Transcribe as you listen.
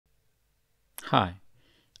Hi,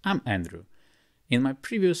 I'm Andrew. In my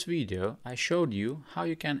previous video, I showed you how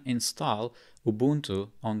you can install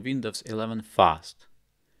Ubuntu on Windows 11 fast.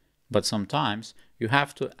 But sometimes you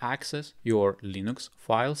have to access your Linux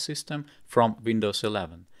file system from Windows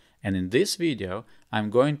 11. And in this video, I'm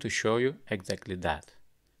going to show you exactly that.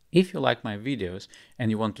 If you like my videos and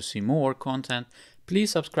you want to see more content,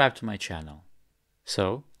 please subscribe to my channel.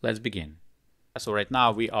 So let's begin. So right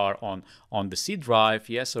now we are on the C drive,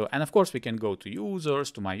 yes. And of course we can go to users,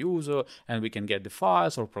 to my user, and we can get the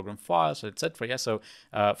files or program files, etc. Yes. So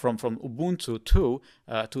from Ubuntu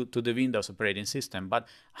to the Windows operating system. But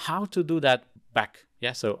how to do that back?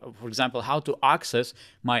 Yeah. So for example, how to access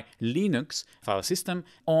my Linux file system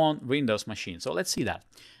on Windows machine. So let's see that.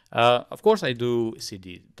 Of course I do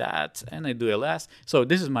cd that and I do ls. So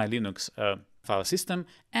this is my Linux file system,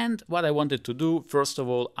 and what I wanted to do, first of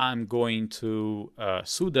all, I'm going to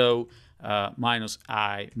sudo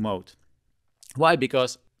 -i mode. Why?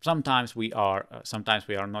 Because sometimes we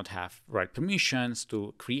are not have right permissions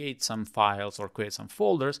to create some files or create some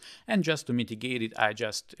folders, and just to mitigate it, I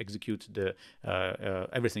just execute the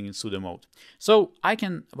everything in sudo mode. So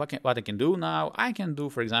what I can do now, I can do,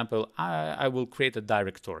 for example, I will create a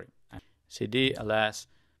directory, cd ls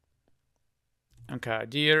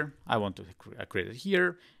mkdir. I want to create it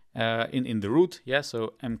here in the root, yeah.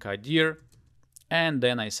 So mkdir, and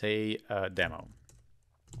then I say demo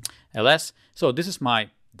ls. So this is my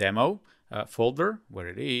demo folder. Where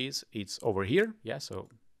it is, it's over here, yeah. So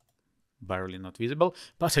barely not visible,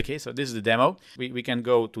 but okay. So this is the demo. We can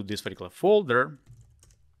go to this particular folder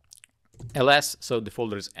ls. So the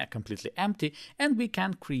folder is completely empty, and we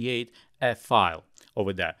can create a file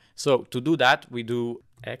over there. So to do that, we do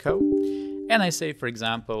echo, and I say, for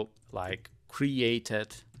example, like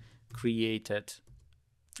created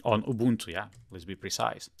on Ubuntu, yeah, let's be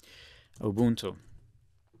precise. Ubuntu,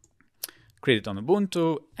 created on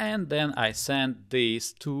Ubuntu, and then I send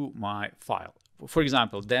this to my file. For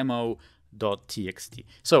example, demo.txt.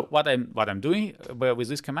 So what I'm doing with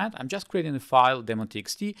this command, I'm just creating a file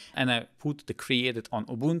demo.txt, and I put the created on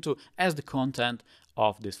Ubuntu as the content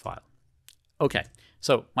of this file. Okay,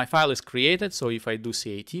 so my file is created. So if I do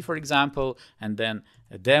cat, for example, and then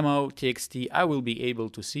demo.txt, I will be able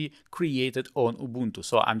to see created on Ubuntu.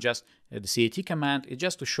 So I'm just, the cat command is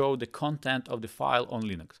just to show the content of the file on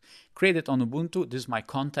Linux. Created on Ubuntu, this is my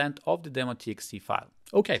content of the demo.txt file.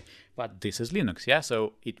 Okay, but this is Linux, yeah?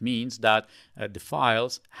 So it means that the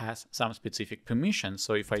files has some specific permissions.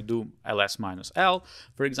 So if I do ls-l,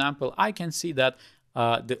 for example, I can see that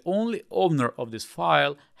the only owner of this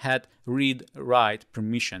file had read-write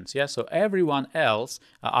permissions. Yeah, so everyone else,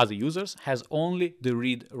 other users, has only the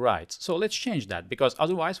read-writes. So let's change that, because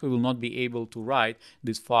otherwise we will not be able to write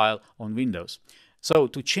this file on Windows. So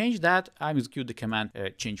to change that, I execute the command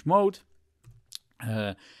change mode.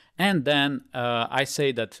 And then I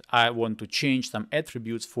say that I want to change some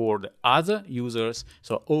attributes for the other users.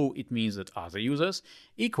 So O, it means that other users,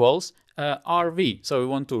 equals RV. So we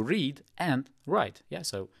want to read and write. Yeah.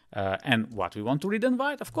 So and what we want to read and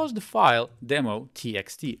write, of course, the file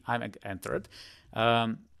demo.txt. I'm entered.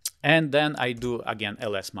 And then I do again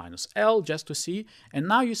ls-l just to see. And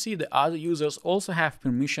now you see the other users also have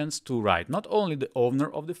permissions to write, not only the owner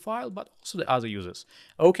of the file, but also the other users.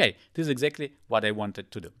 Okay, this is exactly what I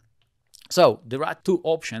wanted to do. So there are two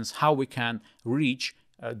options how we can reach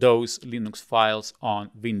those Linux files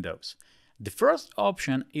on Windows. The first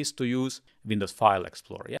option is to use Windows File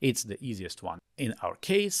Explorer. Yeah? It's the easiest one in our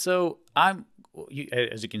case. So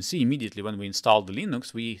as you can see immediately when we install the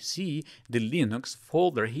Linux, we see the Linux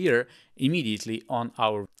folder here immediately on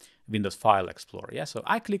our Windows File Explorer. Yeah, so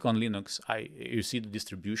I click on Linux. You see the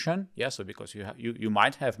distribution. Yeah, so because you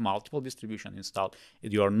might have multiple distributions installed,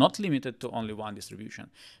 you are not limited to only one distribution.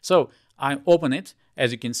 So I open it.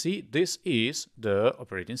 As you can see, this is the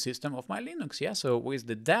operating system of my Linux. Yeah, so with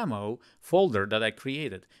the demo folder that I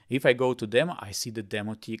created. If I go to demo, I see the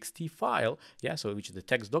demo.txt file. Yeah, so which is the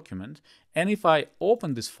text document. And if I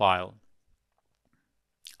open this file,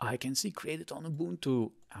 I can see created on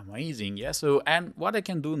Ubuntu. Amazing, yeah. So, and what I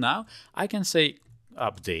can do now, I can say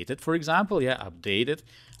updated, for example, yeah,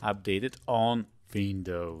 updated on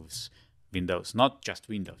Windows, not just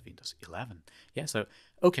Windows 11. Yeah, so,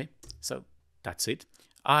 okay, so that's it.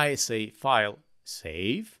 I say file,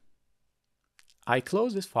 save. I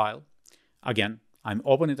close this file. Again, I'm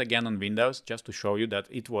opening it again on Windows just to show you that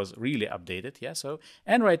it was really updated. Yeah, so,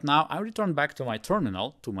 and right now I return back to my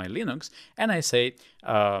terminal, to my Linux, and I say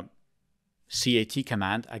cat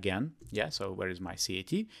command again. Yeah, so where is my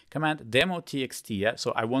cat command? Demo.txt. Yeah,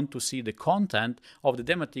 so I want to see the content of the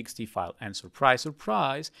demo.txt file, and surprise,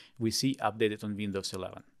 surprise, we see updated on Windows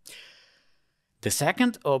 11. The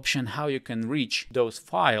second option, how you can reach those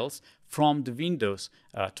files from the Windows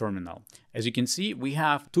terminal. As you can see, we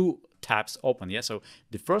have two tabs open. Yeah, so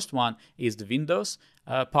the first one is the Windows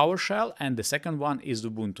PowerShell, and the second one is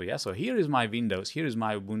Ubuntu. Yeah, so here is my Windows, here is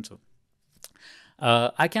my Ubuntu.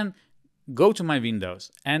 I can go to my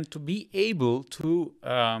Windows, and to be able to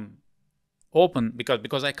open,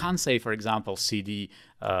 because I can't say, for example, cd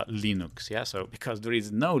Linux, yeah, so because there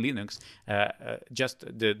is no Linux, just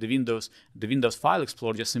the Windows File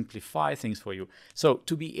Explorer just simplify things for you. So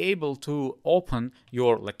to be able to open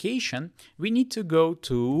your location, we need to go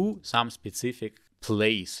to some specific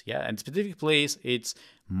place, yeah, and specific place it's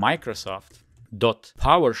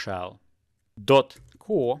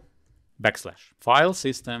Microsoft.PowerShell.core/file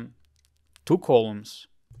system 2 columns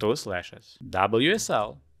 2 slashes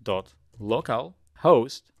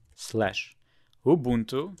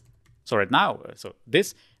WSL.localhost/Ubuntu. So right now, so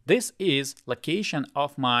this is location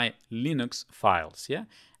of my Linux files, yeah.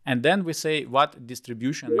 And then we say what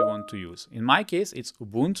distribution we want to use. In my case, it's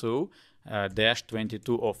Ubuntu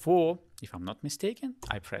 -2204, if I'm not mistaken.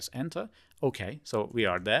 I press enter. Okay, so we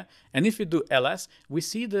are there. And if we do ls, we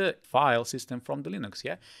see the file system from the Linux,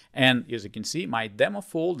 yeah. And as you can see, my demo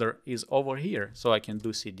folder is over here. So I can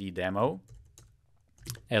do cd demo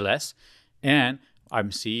ls, and I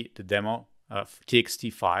see the demo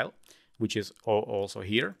txt file, which is also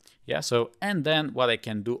here. Yeah, so, and then what I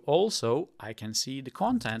can do also, I can see the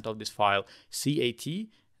content of this file, cat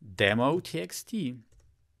demo txt.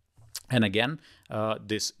 And again,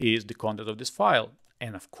 this is the content of this file.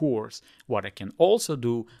 And of course, what I can also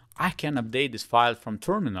do, I can update this file from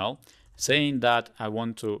terminal, saying that I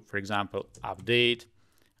want to, for example, update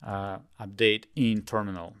in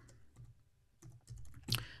terminal.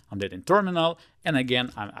 Update in terminal, and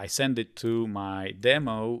again, I send it to my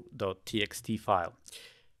demo.txt file.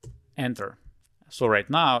 Enter. So right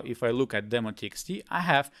now, if I look at demo.txt, I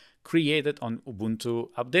have created on Ubuntu,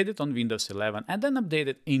 updated on Windows 11, and then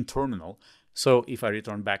updated in terminal. So if I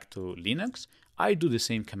return back to Linux, I do the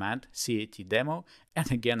same command, cat demo,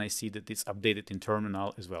 and again, I see that it's updated in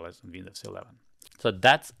terminal as well as on Windows 11. So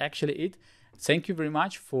that's actually it. Thank you very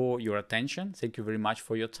much for your attention. Thank you very much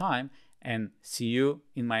for your time, and see you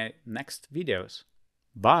in my next videos.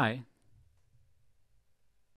 Bye.